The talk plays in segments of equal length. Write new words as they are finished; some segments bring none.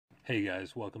Hey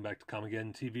guys, welcome back to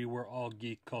Comic-Geddon TV, where all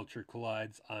geek culture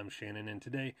collides. I'm Shannon, and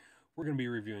today we're going to be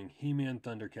reviewing He-Man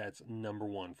ThunderCats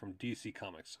 #1 from DC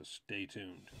Comics, so stay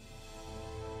tuned.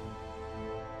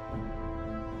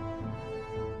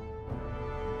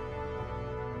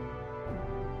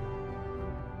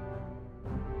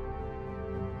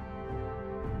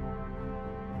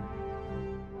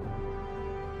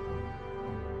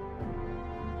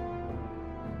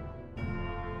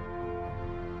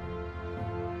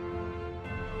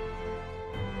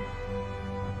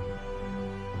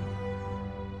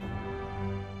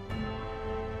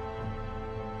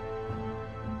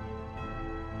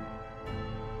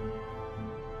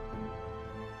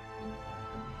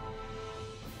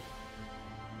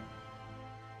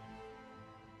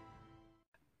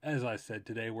 As I said,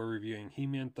 today we're reviewing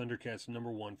He-Man ThunderCats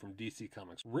 #1 from DC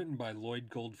Comics, written by Lloyd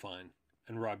Goldfine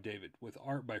and Rob David, with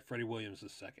art by Freddie Williams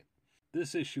II.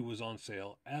 This issue was on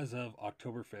sale as of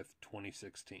October 5th,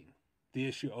 2016. The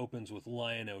issue opens with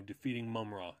Lion-O defeating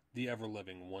Mumm-Ra, the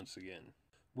ever-living, once again,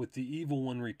 with the Evil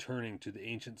One returning to the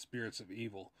ancient spirits of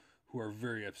evil, who are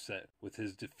very upset with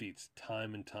his defeats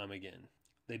time and time again.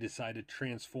 They decide to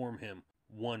transform him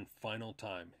one final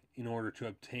time in order to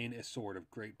obtain a sword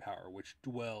of great power which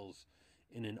dwells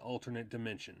in an alternate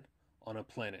dimension on a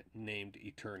planet named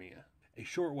Eternia. A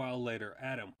short while later,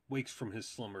 Adam wakes from his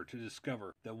slumber to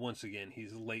discover that once again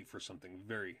he's late for something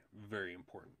very, very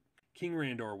important. King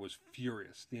Randor was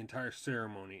furious. The entire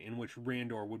ceremony in which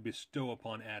Randor would bestow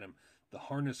upon Adam the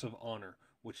harness of honor,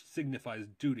 which signifies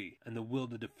duty and the will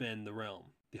to defend the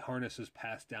realm. The harness is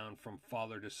passed down from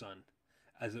father to son,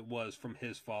 as it was from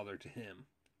his father to him,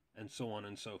 and so on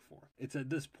and so forth. It's at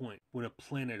this point when a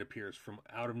planet appears from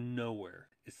out of nowhere.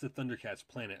 It's the ThunderCats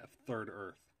planet of Third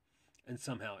Earth, and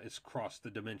somehow it's crossed the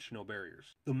dimensional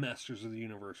barriers. The Masters of the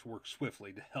Universe work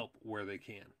swiftly to help where they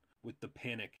can, with the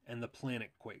panic and the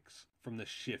planet quakes from the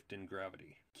shift in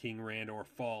gravity. King Randor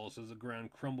falls as the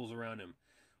ground crumbles around him,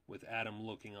 with Adam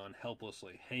looking on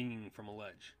helplessly, hanging from a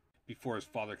ledge. Before his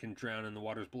father can drown in the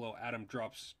waters below, Adam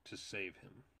drops to save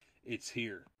him. It's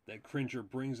here that Cringer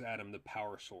brings Adam the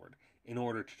power sword in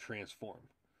order to transform,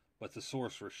 but the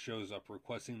sorceress shows up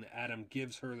requesting that Adam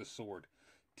gives her the sword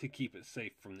to keep it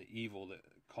safe from the evil that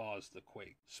caused the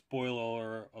quake.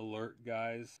 Spoiler alert,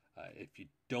 guys. If you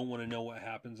don't want to know what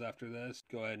happens after this,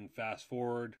 go ahead and fast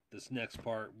forward. This next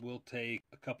part will take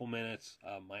a couple minutes.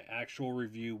 My actual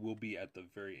review will be at the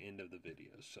very end of the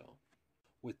video, so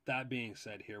with that being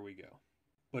said, here we go.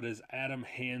 But as Adam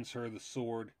hands her the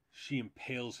sword, she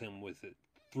impales him with it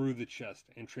through the chest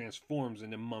and transforms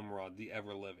into Mumm-Ra, the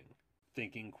ever-living.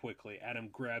 Thinking quickly, Adam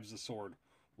grabs the sword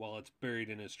while it's buried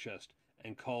in his chest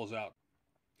and calls out.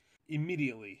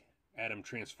 Immediately, Adam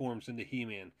transforms into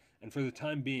He-Man and for the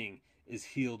time being is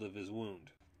healed of his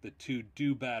wound. The two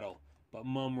do battle, but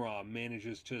Mumm-Ra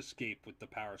manages to escape with the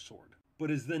power sword,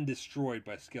 but is then destroyed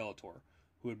by Skeletor,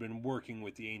 who had been working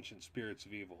with the ancient spirits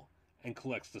of evil, and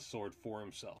collects the sword for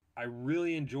himself. I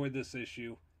really enjoyed this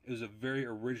issue. It was a very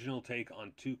original take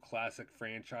on two classic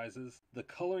franchises. The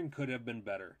coloring could have been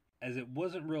better, as it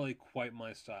wasn't really quite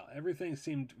my style. Everything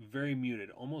seemed very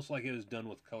muted, almost like it was done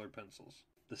with colored pencils.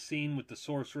 The scene with the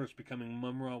sorceress becoming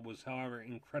Mumm-Ra was, however,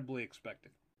 incredibly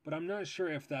expected. But I'm not sure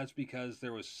if that's because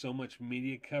there was so much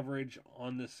media coverage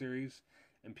on this series,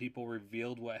 and people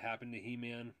revealed what happened to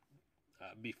He-Man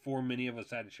before many of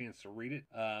us had a chance to read it,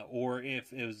 or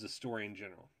if it was the story in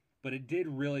general. But it did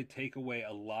really take away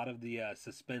a lot of the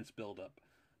suspense buildup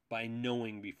by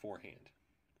knowing beforehand.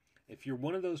 If you're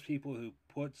one of those people who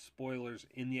put spoilers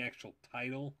in the actual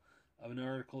title of an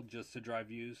article just to drive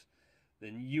views,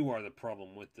 then you are the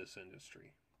problem with this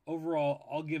industry. Overall,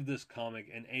 I'll give this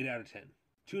comic an 8 out of 10.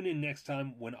 Tune in next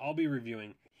time when I'll be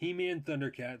reviewing He-Man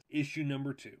ThunderCats issue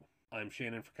 #2. I'm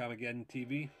Shannon for Comic-Geddon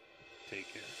TV.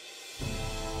 Take care.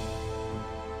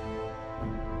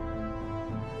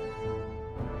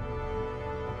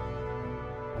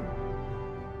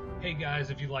 Hey guys,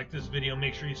 if you like this video,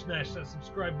 make sure you smash that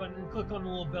subscribe button and click on the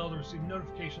little bell to receive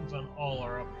notifications on all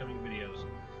our upcoming videos.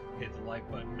 Hit the like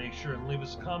button, make sure and leave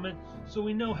us a comment so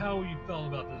we know how you felt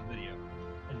about this video.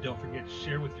 And don't forget to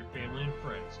share with your family and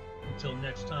friends. Until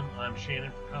next time, I'm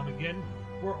Shannon for Comic-Geddon,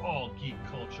 where all geek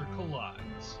culture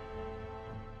collides.